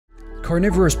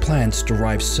Carnivorous plants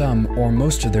derive some or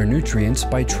most of their nutrients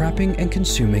by trapping and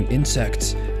consuming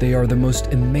insects. They are the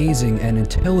most amazing and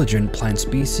intelligent plant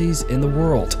species in the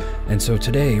world, and so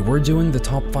today we're doing the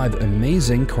top 5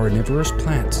 amazing carnivorous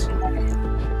plants.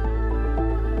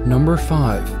 Number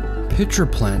 5. Pitcher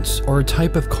plants are a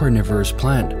type of carnivorous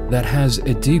plant that has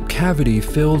a deep cavity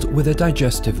filled with a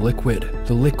digestive liquid.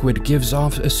 The liquid gives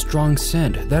off a strong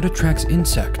scent that attracts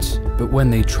insects, but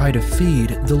when they try to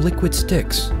feed, the liquid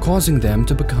sticks, causing them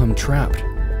to become trapped.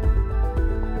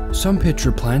 Some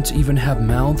pitcher plants even have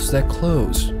mouths that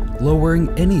close, lowering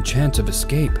any chance of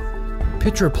escape.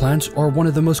 Pitcher plants are one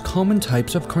of the most common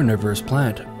types of carnivorous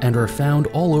plant and are found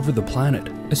all over the planet,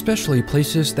 especially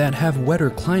places that have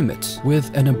wetter climates with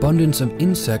an abundance of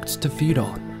insects to feed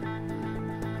on.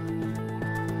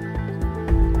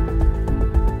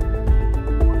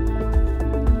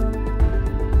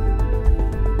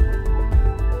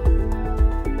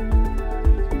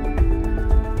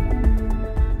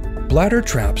 Bladder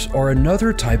traps are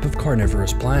another type of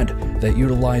carnivorous plant that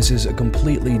utilizes a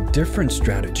completely different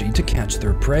strategy to catch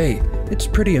their prey. It's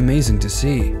pretty amazing to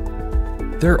see.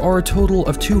 There are a total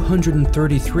of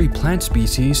 233 plant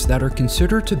species that are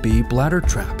considered to be bladder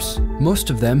traps. Most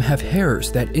of them have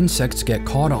hairs that insects get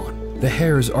caught on. The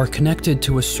hairs are connected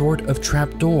to a sort of trap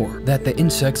door that the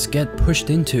insects get pushed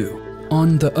into.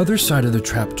 On the other side of the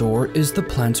trapdoor is the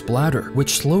plant's bladder,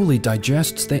 which slowly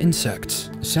digests the insects.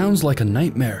 Sounds like a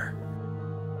nightmare.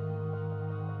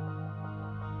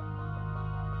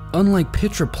 Unlike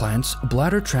pitcher plants,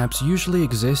 bladder traps usually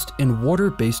exist in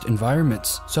water-based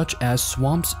environments, such as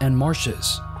swamps and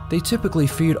marshes. They typically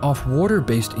feed off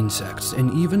water-based insects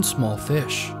and even small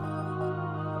fish.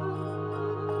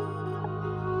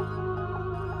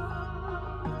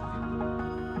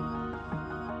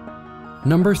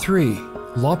 Number 3.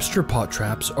 Lobster pot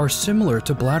traps are similar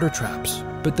to bladder traps,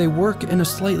 but they work in a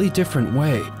slightly different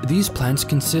way. These plants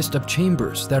consist of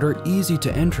chambers that are easy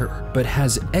to enter, but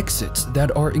has exits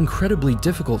that are incredibly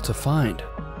difficult to find.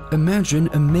 Imagine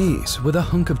a maze with a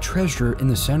hunk of treasure in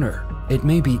the center. It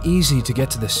may be easy to get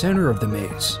to the center of the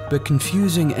maze, but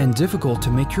confusing and difficult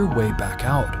to make your way back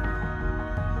out.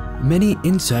 Many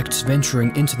insects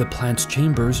venturing into the plant's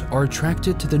chambers are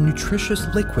attracted to the nutritious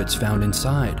liquids found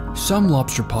inside. Some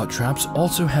lobster pot traps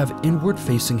also have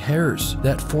inward-facing hairs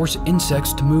that force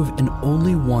insects to move in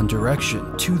only one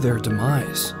direction to their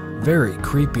demise. Very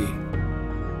creepy.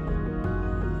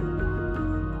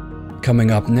 Coming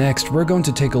up next, we're going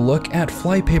to take a look at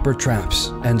flypaper traps.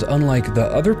 And unlike the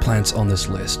other plants on this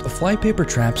list, flypaper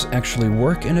traps actually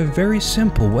work in a very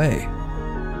simple way.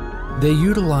 They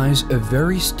utilize a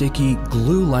very sticky,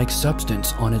 glue-like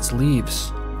substance on its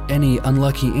leaves. Any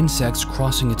unlucky insects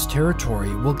crossing its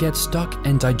territory will get stuck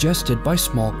and digested by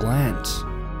small glands.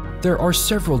 There are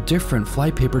several different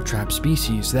flypaper trap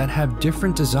species that have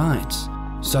different designs,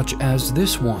 such as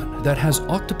this one that has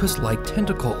octopus-like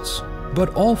tentacles.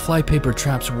 But all flypaper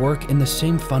traps work in the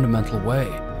same fundamental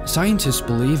way. Scientists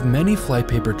believe many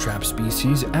flypaper trap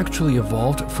species actually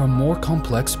evolved from more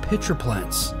complex pitcher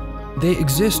plants. They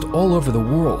exist all over the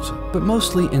world, but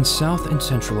mostly in South and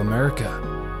Central America.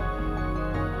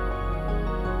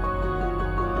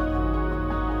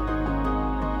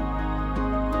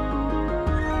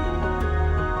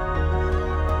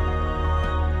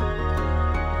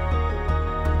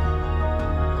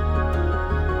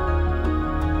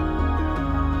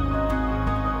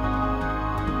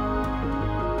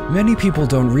 Many people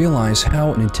don't realize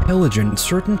how intelligent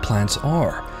certain plants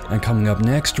are. And coming up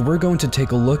next, we're going to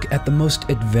take a look at the most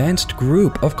advanced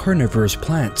group of carnivorous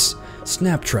plants,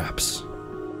 snap traps.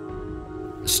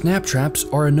 Snap traps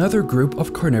are another group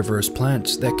of carnivorous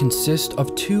plants that consist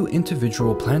of 2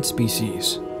 individual plant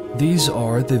species. These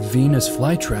are the Venus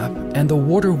flytrap and the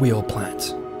water wheel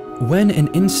plant. When an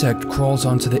insect crawls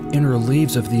onto the inner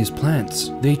leaves of these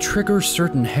plants, they trigger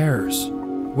certain hairs.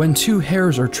 When 2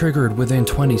 hairs are triggered within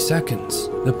 20 seconds,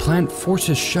 the plant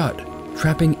forces shut,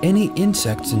 trapping any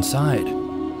insects inside.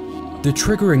 The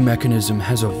triggering mechanism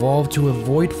has evolved to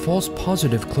avoid false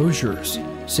positive closures,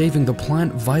 saving the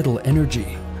plant vital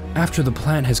energy. After the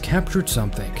plant has captured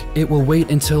something, it will wait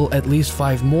until at least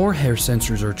 5 more hair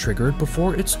sensors are triggered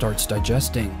before it starts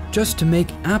digesting, just to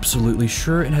make absolutely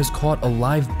sure it has caught a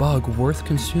live bug worth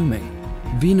consuming.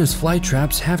 Venus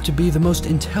flytraps have to be the most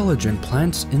intelligent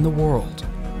plants in the world.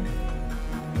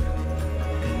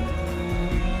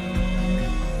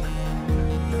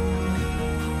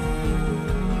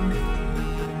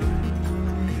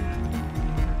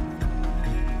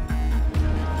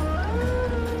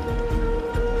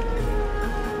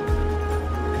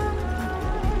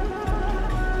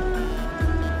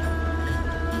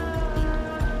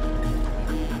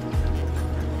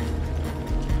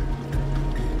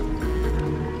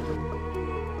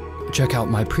 Check out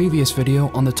my previous video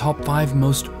on the top 5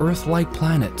 most Earth-like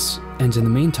planets, and in the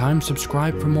meantime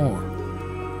subscribe for more.